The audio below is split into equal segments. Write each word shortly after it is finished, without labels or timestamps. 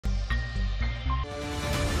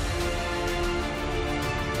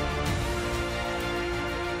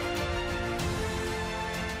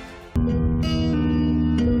வணக்கம்,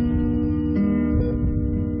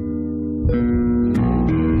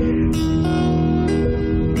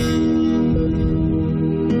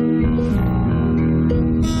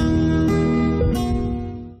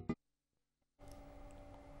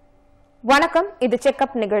 இது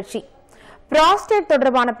செக்அப் நிகழ்ச்சி. ப்ராஸ்டேட்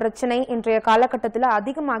தொடர்பான பிரச்சனை இன்றைய காலகட்டத்தில்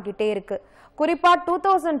அதிகமாகிட்டே இருக்கு. குறிப்பா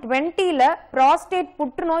 2020ல ப்ராஸ்டேட்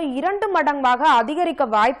புற்றுநோய் 2 மடங்காக அதிகரிக்க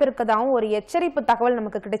வாய்ப்பு இருக்கதாகவும் ஒரு எச்சரிப்பு தகவல்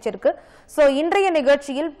நமக்கு கிடைச்சிருக்கு. சோ இன்றைய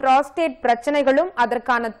நிகழ்ச்சியில் ப்ராஸ்டேட் பிரச்சனைகளும்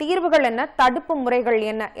அதற்கான தீர்வுகள் என்ன, தடுப்பு முறைகள்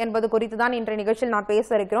என்ன என்பது குறித்து தான் இன்றைய நிகழ்ச்சியில் நான் பேச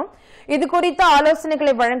இருக்கிறோம். இது குறித்த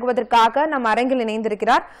ஆலோசனைகளை வழங்குவதற்காக நம் அரங்கில்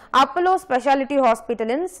இணைந்திருக்கிறார் அப்போலோ ஸ்பெஷாலிட்டி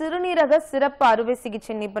ஹாஸ்பிட்டலின் சிறுநீரக சிறப்பு அறுவை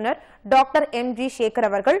சிகிச்சை நிபுணர் டாக்டர் எம்.ஜி. சேகர்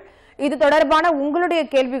அவர்கள். இது தொடர்பான உங்களுடைய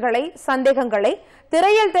கேள்விகளை, சந்தேகங்களை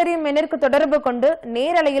திரையில் தெரியும் எண்ணிற்கு தொடர்பு கொண்டு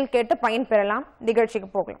நேரலையில் கேட்டு பயன்பெறலாம். நிகழ்ச்சிக்கு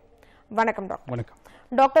போகலாம். வணக்கம் டாக்டர். வணக்கம்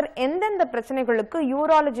டாக்டர், எந்தெந்த பிரச்சனைகளுக்கு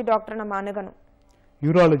யூராலஜி டாக்டர் நம்ம அணுகணும்?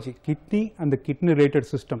 யூராலஜி, கிட்னி அந்த கிட்னி ரிலேட்டட்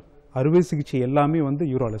சிஸ்டம் அறுவை சிகிச்சை எல்லாமே வந்து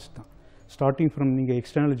யூராலஜி தான். ஸ்டார்டிங் ஃப்ரம் நீங்கள்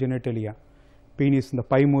எக்ஸ்டர்னல் ஜெனட்டலியா, பீனிஸ், இந்த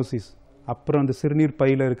பைமோசிஸ், அப்புறம் அந்த சிறுநீர்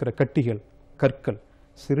பையில் இருக்கிற கட்டிகள், கற்கள்,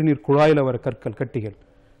 சிறுநீர் குழாயில் வர கற்கள், கட்டிகள்,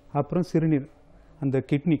 அப்புறம் சிறுநீர் அந்த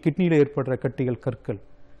கிட்னியில் ஏற்படுற கட்டிகள், கற்கள்,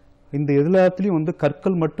 இந்த எல்லாத்துலேயும் வந்து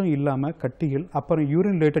கற்கள் மட்டும் இல்லாமல் கட்டிகள், அப்புறம்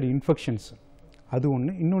யூரின் ரிலேட்டட் இன்ஃபெக்ஷன்ஸ், அது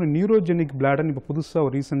ஒன்று. இன்னொன்று நியூரோஜெனிக் பிளாடர், இப்போ புதுசாக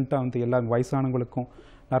ஒரு ரீசெண்டாக வந்து எல்லா வயசானவங்களுக்கும்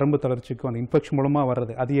நரம்பு தளர்ச்சிக்கும் அந்த இன்ஃபெக்ஷன் மூலமாக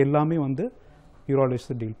வர்றது, அது எல்லாமே வந்து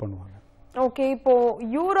யூராலஜிஸ்ட் டீல் பண்ணுவாங்க. ஓகே, இப்போ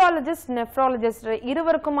யூராலஜிஸ்ட், நெஃப்ராலஜிஸ்ட்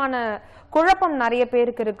இருவருக்குமான குழப்பம் நிறைய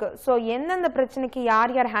பேருக்கு இருக்கு. ஸோ எந்தெந்த பிரச்சனைக்கு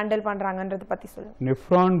யார் யார் ஹேண்டில் பண்றாங்கன்றது பத்தி சொல்லுங்க.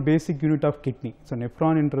 Nephron basic unit of kidney. So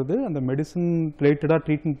நெஃப்ரான்ன்றது அந்த மெடிசன் ரிலேட்டடாக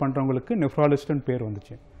ட்ரீட்மெண்ட் பண்ணுறவங்களுக்கு நெஃப்ராலஜிஸ்ட்னு பேர்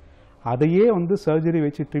வந்துச்சு. அதையே வந்து சர்ஜரி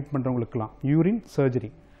வச்சு ட்ரீட் பண்ணுறவங்களுக்குலாம் யூரின்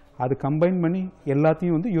சர்ஜரி, அது கம்பைன் பண்ணி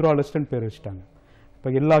எல்லாத்தையும் வந்து யூராலஜிஸ்ட்னு பேர் வச்சுட்டாங்க. இப்போ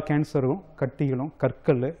எல்லா கேன்சரும், கட்டிகளும்,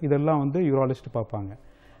 கற்கள், இதெல்லாம் வந்து யூராலஜிஸ்ட் பார்ப்பாங்க.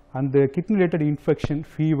 அந்த kidney related infection,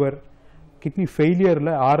 fever, kidney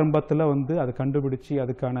ஃபெயிலியரில் ஆரம்பத்தில் வந்து அதை கண்டுபிடிச்சி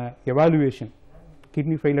அதுக்கான எவாலுவேஷன்,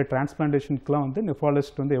 கிட்னி ஃபெயிலியர் டிரான்ஸ்பிளான்டேஷனுக்குலாம் வந்து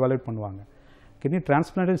நெஃப்ராலஜிஸ்ட் வந்து எவாலுவேட் பண்ணுவாங்க. கிட்னி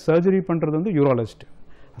டிரான்ஸ்பிளான்டேஷன் சர்ஜரி பண்ணுறது வந்து யூராலஜிஸ்ட்.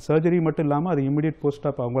 சர்ஜரி மட்டும் இல்லாமல் அது இமிடியட்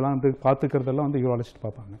போஸ்டாக அவங்களாம் வந்து பார்த்துக்கிறதெல்லாம் வந்து யூராலஜிஸ்ட்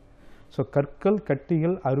பார்ப்பாங்க. ஸோ கற்கள்,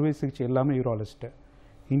 கட்டிகள், அறுவை சிகிச்சை எல்லாமே யூராலஜிஸ்ட்டு.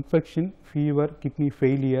 இன்ஃபெக்ஷன், ஃபீவர், கிட்னி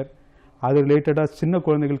ஃபெயிலியர், அது ரிலேட்டடாக சின்ன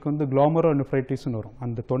குழந்தைகளுக்கு வந்து குளோமரோநெஃப்ரைட்டிஸ்னு வரும்.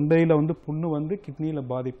 அந்த தொண்டையில் வந்து புண்ணு வந்து கிட்னியில்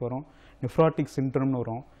பாதிப்பு வரும், நெஃப்ராட்டிக் சிண்ட்ரம்னு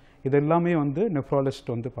வரும். இதெல்லாமே வந்து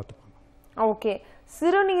நெஃப்ராலஜிஸ்ட் வந்து பார்த்துப்பாங்க. ஓகே,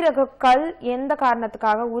 சிறுநீரக கல் எந்த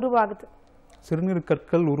காரணத்துக்காக உருவாகுது? சிறுநீரக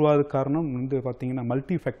கற்கள் உருவாத காரணம் வந்து பார்த்தீங்கன்னா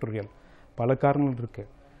மல்டி ஃபேக்டோரியல், பல காரணங்கள் இருக்குது.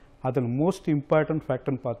 அதில் மோஸ்ட் இம்பார்ட்டன்ட்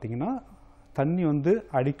ஃபேக்டர்னு பார்த்தீங்கன்னா தண்ணி வந்து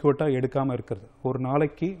அடிக்கோட்டாக எடுக்காமல் இருக்கிறது. ஒரு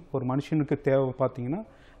நாளைக்கு ஒரு மனுஷனுக்கு தேவை பார்த்தீங்கன்னா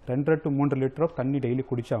 2 to 3 லிட்டர் ஆஃப் தண்ணி டெய்லி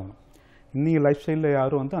குடிச்சாகணும். இன்றைக்கி லைஃப் ஸ்டைலில்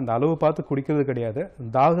யாரும் வந்து அந்த அளவு பார்த்து குடிக்கிறது கிடையாது.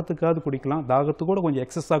 தாகத்துக்காவது குடிக்கலாம், தாகத்துக்கு கூட கொஞ்சம்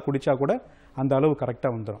எக்ஸஸாக குடித்தா கூட அந்த அளவு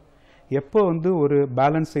கரெக்டாக வந்துடும். எப்போ வந்து ஒரு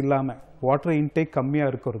பேலன்ஸ் இல்லாமல் வாட்டர் இன்டேக்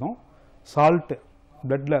கம்மியாக இருக்கிறதும், சால்ட்டு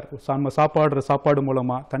பிளட்டில் நம்ம சாப்பாடு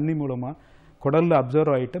மூலமாக, தண்ணி மூலமாக குடலில்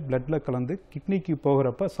அப்சர்வ் ஆகிட்டு பிளட்டில் கலந்து கிட்னிக்கு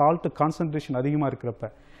போகிறப்ப சால்ட்டு கான்சன்ட்ரேஷன் அதிகமாக இருக்கிறப்ப,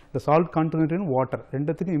 இந்த சால்ட் கான்சன்ட்ரேஷன், வாட்டர்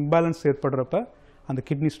ரெண்டுத்துக்கும் இம்பேலன்ஸ் ஏற்படுறப்ப அந்த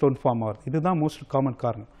கிட்னி ஸ்டோன் ஃபார்ம் ஆகுது. இதுதான் மோஸ்ட் காமன்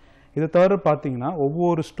காரணம். இதை தவிர பார்த்தீங்கன்னா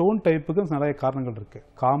ஒவ்வொரு ஸ்டோன் டைப்புக்கும் நிறைய காரணங்கள் இருக்குது.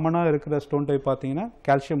 காமனாக இருக்கிற ஸ்டோன் டைப் பார்த்தீங்கன்னா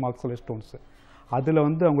கால்சியம் ஆக்சலேட் ஸ்டோன்ஸு. அதில்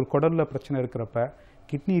வந்து அவங்களுக்கு குடலில் பிரச்சனை இருக்கிறப்ப,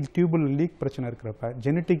 கிட்னி டியூபில் லீக் பிரச்சனை இருக்கிறப்ப,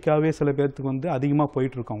 ஜெனட்டிக்காகவே சில பேர்த்துக்கு வந்து அதிகமாக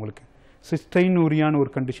போயிட்டுருக்கும். அவங்களுக்கு சிஸ்டைன் உரியான ஒரு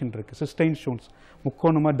கண்டிஷன் இருக்குது. சிஸ்டைன் ஸ்டோன்ஸ்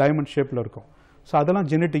முக்கோணமாக டைமண்ட் ஷேப்பில் இருக்கும். ஸோ அதெல்லாம்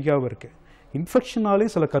ஜெனட்டிக்காகவும் இருக்குது. இன்ஃபெக்ஷனாலே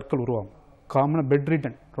சில கற்கள் உருவாகும். காமனாக பெட்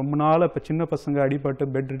ரிட்டன், ரொம்ப நாள் இப்போ சின்ன பசங்க அடிபட்டு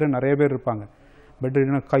பெட் ரிட்டன் நிறைய பேர் இருப்பாங்க. பெட்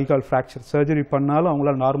ரிட்டன், கை கால் ஃப்ராக்சர், சர்ஜரி பண்ணாலும்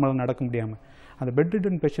அவங்களால நார்மலாக நடக்க முடியாமல், அந்த பெட்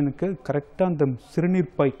ரிட்டன் பேஷண்ட்டுக்கு கரெக்டாக அந்த சிறுநீர்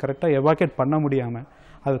பை கரெக்டாக எவாக்கேட் பண்ண முடியாமல்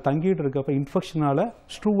அது தங்கிட்டு இருக்கப்போ இன்ஃபெக்ஷனால்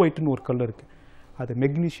ஸ்ட்ரூவைட்டுன்னு ஒரு கல் இருக்குது. அது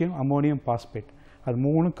மெக்னீஷியம், அமோனியம் பாஸ்பேட், அது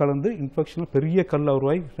 3 கலந்து இன்ஃபெக்ஷனில் பெரிய கல்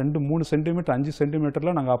உருவாகி 2-3 சென்டிமீட்டர் 5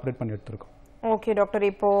 சென்டிமீட்டரில் நாங்கள் ஆப்ரேட் பண்ணி எடுத்துருக்கோம். ஓகே டாக்டர்,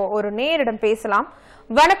 இப்போ ஒரு நேரிடம் பேசலாம்.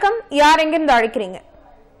 வணக்கம், யார் எங்கிருந்து அழைக்கிறீங்க?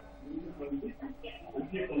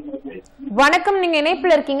 வணக்கம், நீங்க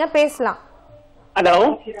இணைப்புல இருக்கீங்க, பேசலாம். ஹலோ,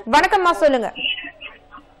 வணக்கம்மா, சொல்லுங்க.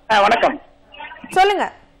 வணக்கம், சொல்லுங்க.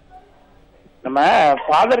 நம்ம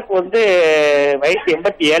ஃபாதருக்கு வந்து வயசு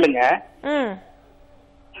 87ங்க.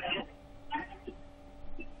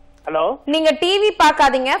 ஹலோ, நீங்க டிவி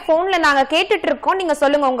பார்க்காதீங்க, போன்ல நாங்க கேட்டுட்டு இருக்கோம், நீங்க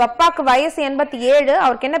சொல்லுங்க. உங்க அப்பாக்கு வயசு 87,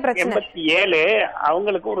 அவருக்கு என்ன பிரச்சனை? 87.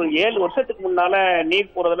 அவங்களுக்கு ஒரு 7 வருஷத்துக்கு முன்னால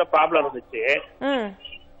நீர் போறதுல ப்ராப்ளம் இருந்துச்சு.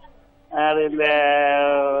 அது இந்த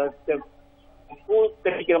பூ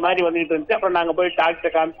தெரிக்கிற மாதிரி வந்துட்டு இருந்துச்சு. அப்புறம் நாங்க போய்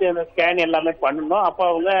டாக்டர் காமிச்சு அந்த ஸ்கேன் எல்லாமே பண்ணணும். அப்போ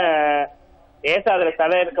அவங்க ஏசா அதுல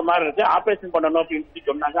தலை இருக்க மாதிரி இருக்கு, ஆபரேஷன் பண்ணணும் அப்படின்னு சொல்லி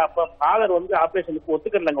சொன்னாங்க. அப்ப ஃபாதர் வந்து ஆபரேஷனுக்கு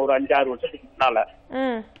ஒத்துக்கலங்க ஒரு 5-6 வருஷத்துக்கு முன்னால.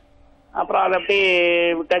 அப்புறம் அதை அப்படி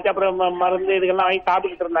விட்டாச்சு. அப்புறம் மருந்து இதுக்கெல்லாம் வாங்கி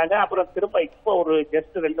சாப்பிட்டுட்டு இருந்தாங்க. அப்புறம் திரும்ப இப்போ ஒரு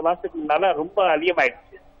ஜஸ்ட் 2 மாசத்துக்கு முன்னால ரொம்ப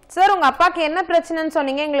அதிகமாயிடுச்சு. சார் உங்க அப்பாக்கு என்ன பிரச்சனைன்னு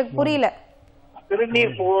சொன்னீங்க, எங்களுக்கு புரியல.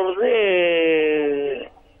 சிறுநீர் போறது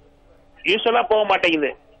யூசுவலா போக மாட்டேங்குது,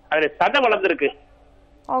 அதுல சதை வளர்ந்துருக்கு.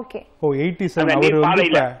 ஓகே. ஓ 87 அவர்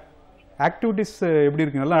வந்து ஆக்டிவிட்டிஸ் எப்படி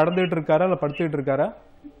இருக்கு, நல்லா நடந்துட்டு இருக்காரா இல்ல படுத்துட்டு இருக்காரா?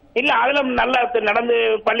 இல்ல அதெல்லாம் நல்லா நடந்து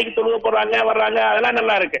பள்ளிக்கு தொழுக போறாங்க வர்றாங்க, அதெல்லாம்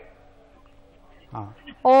நல்லா இருக்கு.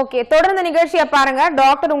 ஓகே, தொடர்ந்து நிகழ்ச்சியை பாருங்க,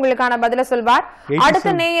 டாக்டர் உங்களுக்கான பதில சொல்வார்.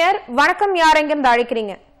 அடுத்த நேயர் வணக்கம், யார் எங்க இருந்து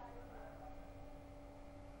அழைக்கிறீங்க?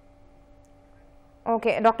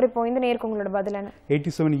 ஓகே டாக்டர், இப்போ இந்த நேருக்கு உங்களோட பதில் என்ன?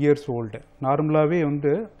 87 இயர்ஸ் ஓல்டு. நார்மலாவே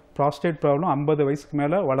வந்து ப்ராஸ்டேட் ப்ராப்ளம் 50 வயசுக்கு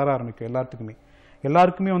மேல வளர ஆரம்பிக்கும்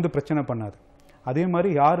எல்லாருக்குமே வந்து பிரச்சனை பண்ணாது. அதே மாதிரி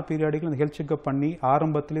யார் பீரியாடிக்கல் அந்த ஹெல்த் செக்அப் பண்ணி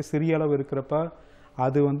ஆரம்பத்திலே சிறிய அளவு இருக்கிறப்ப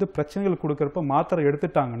அது வந்து பிரச்சனைகள் கொடுக்கறப்ப மாத்திரை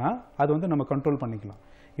எடுத்துட்டாங்கன்னா அது வந்து நம்ம கண்ட்ரோல் பண்ணிக்கலாம்.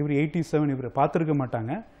 இவர் 87, இவர் பார்த்துருக்க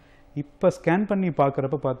மாட்டாங்க. இப்போ ஸ்கேன் பண்ணி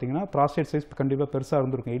பார்க்குறப்ப பார்த்தீங்கன்னா ப்ராஸ்டேட் சைஸ் கண்டிப்பாக பெருசாக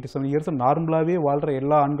இருந்திருக்கும். 87 இயர்ஸ் நார்மலாகவே வாழ்கிற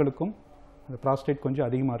எல்லா ஆண்களுக்கும் அந்த ப்ராஸ்டேட் கொஞ்சம்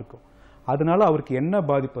அதிகமாக இருக்கும். அதனால அவருக்கு என்ன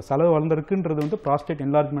பாதிப்பு செலவு வளர்ந்துருக்குன்றது வந்து ப்ராஸ்டேட்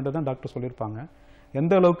என்லார்ஜ்மெண்ட்டை தான் டாக்டர் சொல்லியிருப்பாங்க.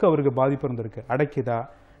 எந்த அளவுக்கு அவருக்கு பாதிப்பு இருந்திருக்கு, அடைக்குதா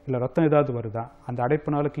இல்லை ரத்தம் ஏதாவது வருதா, அந்த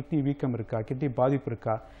அடைப்புனால கிட்னி வீக்கம் இருக்கா, கிட்னி பாதிப்பு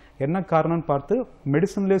இருக்கா, என்ன காரணம்னு பார்த்து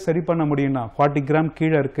மெடிசன்லேயே சரி பண்ண முடியும்னா 40 கிராம்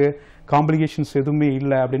கீழே இருக்குது, காம்ப்ளிகேஷன்ஸ் எதுவுமே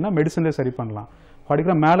இல்லை அப்படின்னா மெடிசன்லேயே சரி பண்ணலாம். 40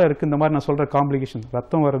 கிராம் மேலே இருக்குது, இந்த மாதிரி நான் சொல்கிற காம்ப்ளிகேஷன்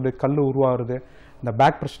ரத்தம் வருது, கல் உருவாகுது, இந்த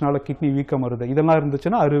பேக் பிரச்சனால கிட்னி வீக்கம் வருது, இதெல்லாம்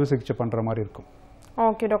இருந்துச்சுன்னா அறுவை சிகிச்சை பண்ணுற மாதிரி இருக்கும்.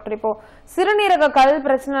 ஓகே டாக்டர், இப்போ சிறுநீரக கல்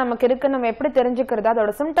பிரச்சனை நமக்கு இருக்கு, நம்ம எப்படி தெரிஞ்சுக்கிறது,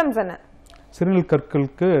 அதோட சிம்டம்ஸ் என்ன? சிறுநீர்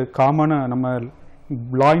கற்களுக்கு காமனாக நம்ம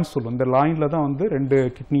லாயின் சொல்லுவோம். இந்த லாயினில் தான் வந்து 2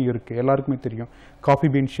 கிட்னி இருக்குது, எல்லாருக்குமே தெரியும், காஃபி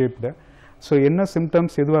பீன் ஷேப்டு. ஸோ என்ன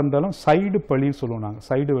சிம்டம்ஸ் எதுவாக இருந்தாலும் சைடு வலின்னு சொல்லுவோம் நாங்கள்.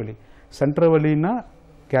 சைடு வலி, சென்ட்ரல் வலின்னா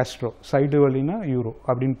கேஸ்ட்ரோ, சைடு வலினா யூரோ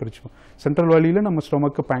அப்படின்னு பிரிச்சுப்போம். சென்ட்ரல் வலியில் நம்ம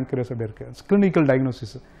ஸ்டொமக்கு பேங்க்ரியஸ் அப்படி இருக்குது. கிளினிக்கல்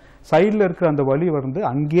டயக்னோசிஸ் சைடில் இருக்கிற அந்த வலி வந்து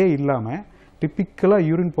அங்கேயே இல்லாமல் டிப்பிக்கலாக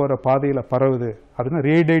யூரின் போகிற பாதையில் பரவுது அப்படின்னா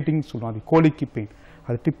ரேடியேட்டிங் சொல்லுவோம். அது கோலிக்கி பெயின்,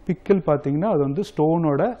 அது டிப்பிக்கல் பார்த்தீங்கன்னா அது வந்து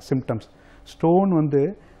ஸ்டோனோட சிம்டம்ஸ். ஸ்டோன் வந்து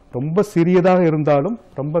ரொம்ப சிறியதாக இருந்தாலும்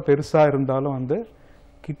ரொம்ப பெருசாக இருந்தாலும் வந்து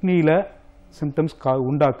கிட்னியில் சிம்டம்ஸ்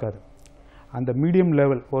உண்டாக்காது. அந்த மீடியம்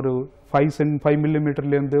லெவல் ஒரு 5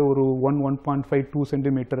 மில்லிமீட்டர்லேருந்து ஒரு 1.5 2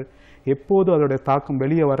 சென்டிமீட்டர் எப்போதும் அதோடைய தாக்கம்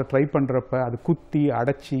வெளியே வர ட்ரை பண்ணுறப்ப அது குத்தி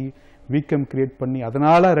அடைச்சி வீக்கம் கிரியேட் பண்ணி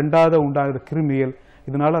அதனால் 2வது உண்டாகிற கிருமியல்,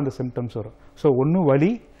 இதனால் அந்த சிம்டம்ஸ் வரும். ஸோ ஒன்று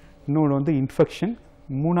வலி, இன்னொன்று வந்து இன்ஃபெக்ஷன்,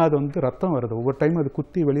 3வது வந்து ரத்தம் வருது. ஒவ்வொரு டைம் அது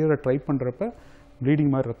குத்தி வெளியே ட்ரை பண்ணுறப்ப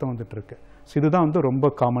ப்ளீடிங் மாதிரி ரத்தம் வந்துட்டு இருக்கு. ஸோ இதுதான் வந்து ரொம்ப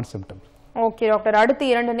காமன் சிம்டம்ஸ். ஓகே டாக்டர், அடுத்து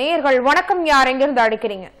 2 நேயர்கள். வணக்கம், யார் எங்க இருந்து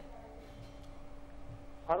அழைக்கிறீங்க?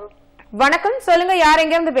 வணக்கம், சொல்லுங்க, யார்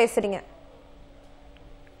எங்க இருந்து பேசுறீங்க?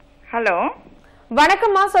 ஹலோ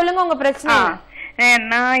வணக்கம்மா, சொல்லுங்க உங்க பிரச்சனை.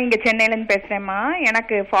 நான் இங்க சென்னையில இருந்து பேசுறேன்மா.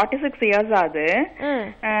 எனக்கு 46 இயர்ஸ் ஆகுது.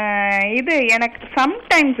 இது எனக்கு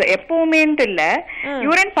சம்டைம்ஸ் எப்பவுமேன்ட்டு இல்ல,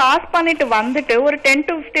 யூரின் பாஸ் பண்ணிட்டு வந்துட்டு ஒரு 10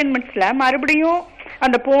 to 15 மினிட்ஸ்ல மறுபடியும்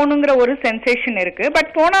அந்த போனுங்கிற ஒரு சென்சேஷன் இருக்கு. பட்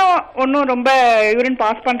போனா ஒன்னும் ரொம்ப யூரின்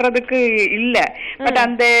பாஸ் பண்றதுக்கு இல்ல, பட்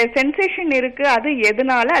அந்த சென்சேஷன் இருக்கு. அது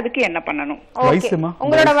எதனால, அதுக்கு என்ன பண்ணணும்?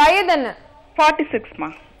 உங்களோட வயது என்ன? 46மா.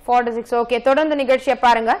 46. ஓகே, தொடர்ந்து நிகழ்ச்சியை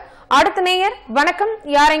பாருங்க. அடுத்த நேயர் வணக்கம்,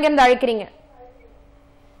 யார் எங்க இருந்து அழைக்கிறீங்க?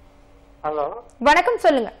 ஹலோ வணக்கம்,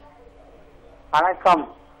 சொல்லுங்க. வணக்கம்.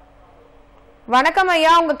 வணக்கம்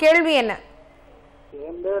ஐயா, உங்க கேள்வி என்ன?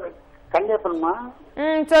 என் பேர் கல்யாணம்மா.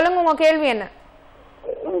 சொல்லுங்க, உங்க கேள்வி என்ன?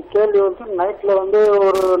 கேள்வி வந்து நைட்ல வந்து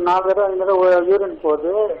ஒரு 4 தடவை 5 தடவை யூரின்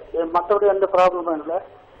போகுது, மற்றபடி எந்த ப்ராப்ளமும் இல்லை,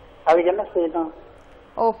 அதுக்கு என்ன செய்யணும்?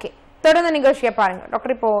 ஓகே, தொடர்ந்து நிகழ்ச்சியை பாருங்க.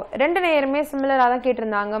 டாக்டர், இப்போ 2 நேயருமே சிமிலரா தான்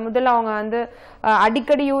கேட்டிருந்தாங்க. முதல்ல அவங்க வந்து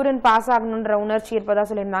அடிக்கடி யூரின் பாஸ் ஆகணுன்ற உணர்ச்சி இருப்பதா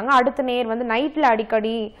சொல்லியிருந்தாங்க. அடுத்த நேயர் வந்து நைட்ல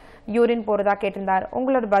அடிக்கடி யூரின் போறதா கேட்டிருந்தாரு.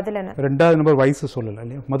 உங்களோட பதில் என்ன? 2வது நபர் வயசு சொல்லல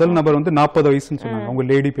இல்லையா, முதல் நபர் வந்து 40 வயசுன்னு சொன்னாங்க. அவங்க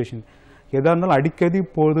லேடி பேஷண்ட். எதா இருந்தாலும் அடிக்கடி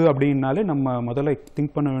போகுது அப்படின்னாலே நம்ம முதல்ல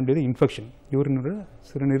திங்க் பண்ண வேண்டியது இன்ஃபெக்ஷன், யூரினரி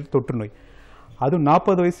சிறுநீர் தொற்று நோய். அதுவும்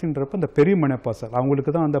 40 வயசுன்றப்ப இந்த பெரிய மெனோபாசல்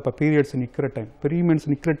அவங்களுக்கு தான் வந்து அப்போ பீரியட்ஸ் நிற்கிற டைம். பீரியட்ஸ்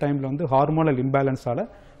நிற்கிற டைமில் வந்து ஹார்மோனல் இம்பேலன்ஸால்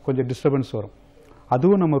கொஞ்சம் டிஸ்டர்பன்ஸ் வரும்.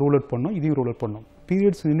 அதுவும் நம்ம ரூல் அவுட் பண்ணோம், இதையும் ரூல் அவுட் பண்ணோம்.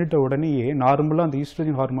 பீரியட்ஸ் நின்றுட்ட உடனேயே நார்மலாக அந்த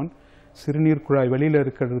ஈஸ்ட்ரோஜன் ஹார்மோன் சிறுநீர் குழாய் வெளியில்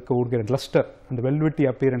இருக்கிறதுக்கு ஊடுகிற கிளஸ்டர், அந்த வெல்வெட்டி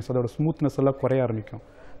அப்பியரன்ஸ், அதோட ஸ்மூத்னஸ் எல்லாம் குறைய ஆரம்பிக்கும்.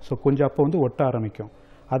 ஸோ கொஞ்சம் அப்போ வந்து ஒட்ட ஆரம்பிக்கும்.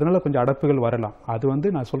 அதனால் கொஞ்சம் அடப்புகள் வரலாம். அது வந்து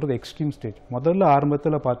நான் சொல்கிறது எக்ஸ்ட்ரீம் ஸ்டேஜ். முதல்ல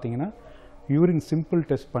ஆரம்பத்தில் பார்த்தீங்கன்னா யூரின் சிம்பிள்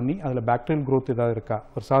டெஸ்ட் பண்ணி அதில் பாக்டீரியல் க்ரோத் ஏதாவது இருக்கா,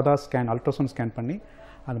 ஒரு சாதா ஸ்கேன், அல்ட்ராசவுண்ட் ஸ்கேன் பண்ணி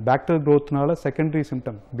அந்த பாக்டீரியல் க்ரோத்னால செகண்டரி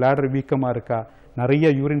சிம்டம் பிளாடர் வீக்கமாக இருக்கா, நிறைய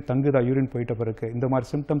யூரின் தங்குதா, யூரின் போயிட்ட பிறகு, இந்த மாதிரி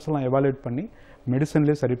சிம்டம்ஸ்லாம் எவாலுவேட் பண்ணி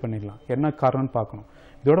மெடிசன்லேயே சரி பண்ணிடலாம். என்ன காரணம்னு பார்க்கணும்.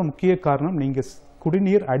 இதோட முக்கிய காரணம் நீங்கள்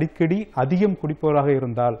குடிநீர் அடிக்கடி அதிகம் குடிப்பவராக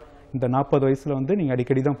இருந்தால் இந்த 40 வயசில் வந்து நீங்கள்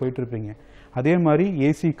அடிக்கடி தான் போயிட்டு இருப்பீங்க. அதே மாதிரி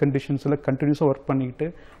ஏசி கண்டிஷன்ஸில் கண்டினியூஸாக ஒர்க் பண்ணிக்கிட்டு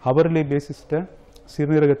ஹவர்லி பேசிஸ்ட்டை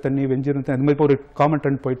சிறுநீரக தண்ணி வெஞ்சிருந்த அந்த மாதிரி ஒரு காமன்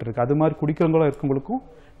ட்ரெண்ட் போயிட்டு இருக்கு. அது மாதிரி குடிக்கிறவங்களா இருக்கவங்களுக்கும்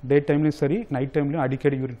டே டைம்லையும் சரி நைட் டைம்லையும்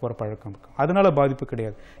அடிக்கடி யூரின் போகிற பழக்கம் இருக்கும். அதனால பாதிப்பு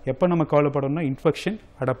கிடையாது. எப்போ நம்ம கவலைப்படணும்னா இன்ஃபெக்ஷன்,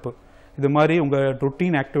 அடப்பு, இது மாதிரி உங்கள்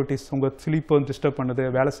ரொட்டீன் ஆக்டிவிட்டீஸ், உங்கள் ஸ்லீப்பை வந்து டிஸ்டர்ப் பண்ணுது,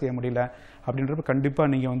 வேலை செய்ய முடியல அப்படின்றப்ப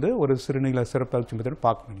கண்டிப்பாக நீங்கள் வந்து ஒரு சிறுநீரக சிறப்பு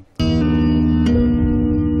பார்க்கணும்.